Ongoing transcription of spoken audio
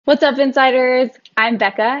What's up, insiders? I'm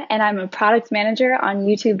Becca, and I'm a product manager on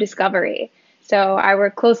YouTube Discovery. So I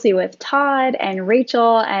work closely with Todd and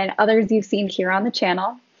Rachel and others you've seen here on the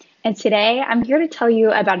channel. And today I'm here to tell you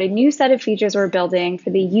about a new set of features we're building for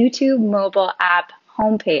the YouTube mobile app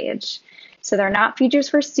homepage. So they're not features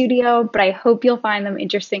for Studio, but I hope you'll find them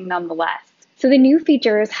interesting nonetheless. So the new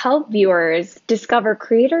features help viewers discover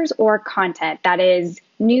creators or content that is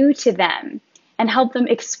new to them and help them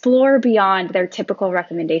explore beyond their typical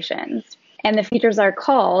recommendations. And the features are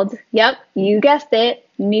called, yep, you guessed it,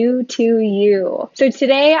 new to you. So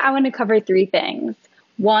today I want to cover three things.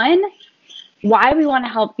 One, why we want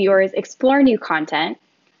to help viewers explore new content.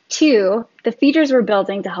 Two, the features we're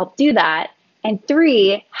building to help do that. And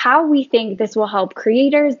three, how we think this will help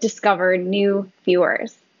creators discover new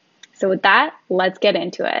viewers. So with that, let's get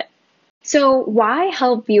into it. So why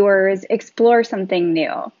help viewers explore something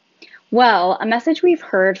new? Well, a message we've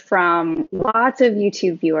heard from lots of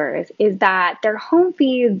YouTube viewers is that their home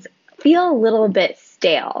feeds feel a little bit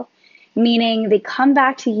stale, meaning they come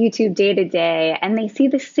back to YouTube day to day and they see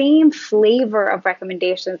the same flavor of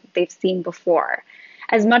recommendations that they've seen before.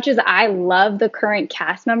 As much as I love the current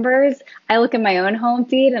cast members, I look at my own home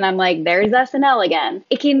feed and I'm like, there's SNL again.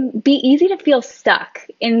 It can be easy to feel stuck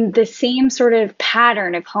in the same sort of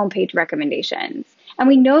pattern of homepage recommendations. And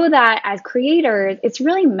we know that as creators, it's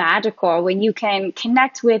really magical when you can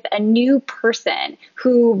connect with a new person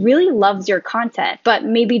who really loves your content, but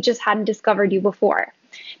maybe just hadn't discovered you before.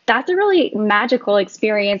 That's a really magical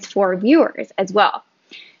experience for viewers as well.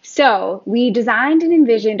 So we designed and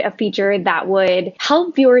envisioned a feature that would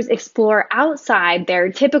help viewers explore outside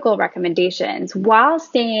their typical recommendations while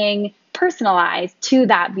staying personalized to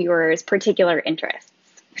that viewer's particular interests.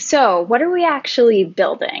 So what are we actually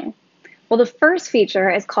building? Well, the first feature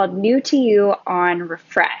is called New to You on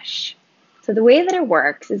Refresh. So the way that it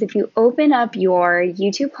works is if you open up your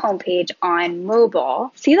YouTube homepage on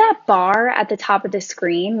mobile, see that bar at the top of the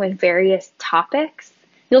screen with various topics?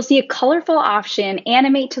 You'll see a colorful option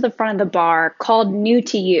animate to the front of the bar called New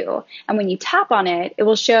to You. And when you tap on it, it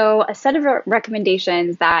will show a set of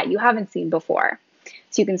recommendations that you haven't seen before.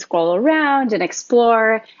 So you can scroll around and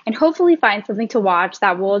explore and hopefully find something to watch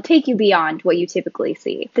that will take you beyond what you typically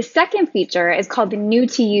see. The second feature is called the New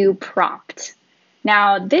to You prompt.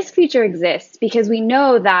 Now, this feature exists because we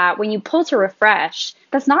know that when you pull to refresh,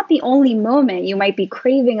 that's not the only moment you might be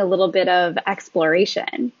craving a little bit of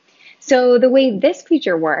exploration. So the way this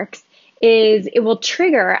feature works is it will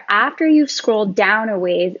trigger after you've scrolled down a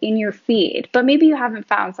ways in your feed, but maybe you haven't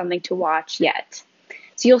found something to watch yet.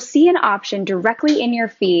 So you'll see an option directly in your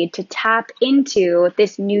feed to tap into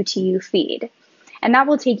this New to You feed. And that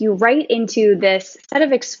will take you right into this set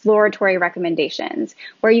of exploratory recommendations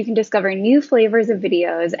where you can discover new flavors of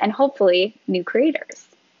videos and hopefully new creators.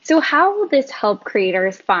 So how will this help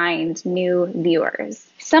creators find new viewers?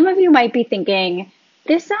 Some of you might be thinking,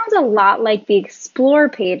 this sounds a lot like the Explore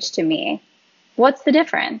page to me. What's the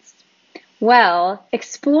difference? Well,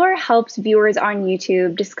 Explore helps viewers on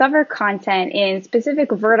YouTube discover content in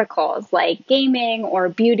specific verticals like gaming or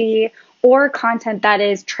beauty or content that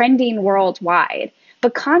is trending worldwide,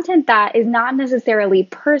 but content that is not necessarily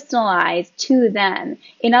personalized to them.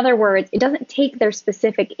 In other words, it doesn't take their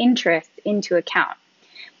specific interests into account.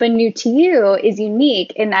 But New to You is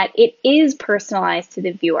unique in that it is personalized to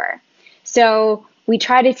the viewer. So we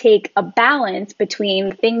try to take a balance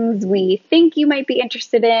between things we think you might be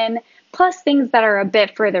interested in, plus things that are a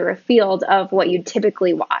bit further afield of what you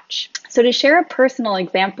typically watch. So to share a personal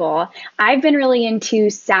example, I've been really into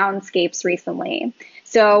soundscapes recently.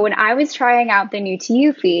 So when I was trying out the New to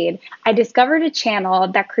You feed, I discovered a channel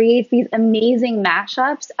that creates these amazing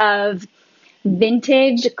mashups of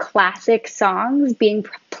vintage classic songs being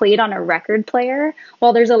played on a record player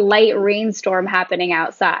while there's a light rainstorm happening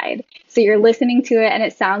outside. So you're listening to it and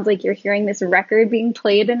it sounds like you're hearing this record being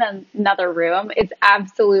played in another room. It's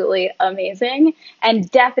absolutely amazing and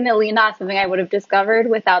definitely not something I would have discovered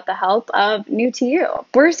without the help of New to You.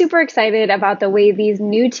 We're super excited about the way these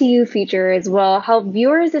New to You features will help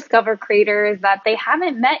viewers discover creators that they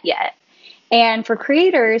haven't met yet, and for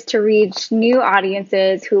creators to reach new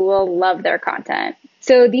audiences who will love their content.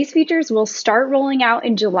 So these features will start rolling out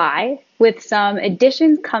in July with some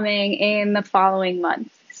additions coming in the following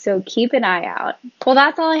months. So keep an eye out. Well,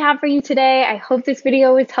 that's all I have for you today. I hope this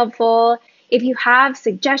video was helpful. If you have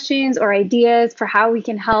suggestions or ideas for how we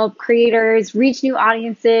can help creators reach new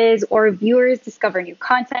audiences or viewers discover new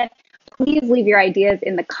content, please leave your ideas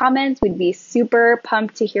in the comments. We'd be super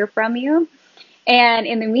pumped to hear from you. And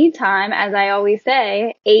in the meantime, as I always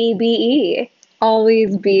say, ABE,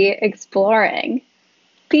 always be exploring.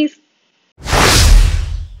 Peace.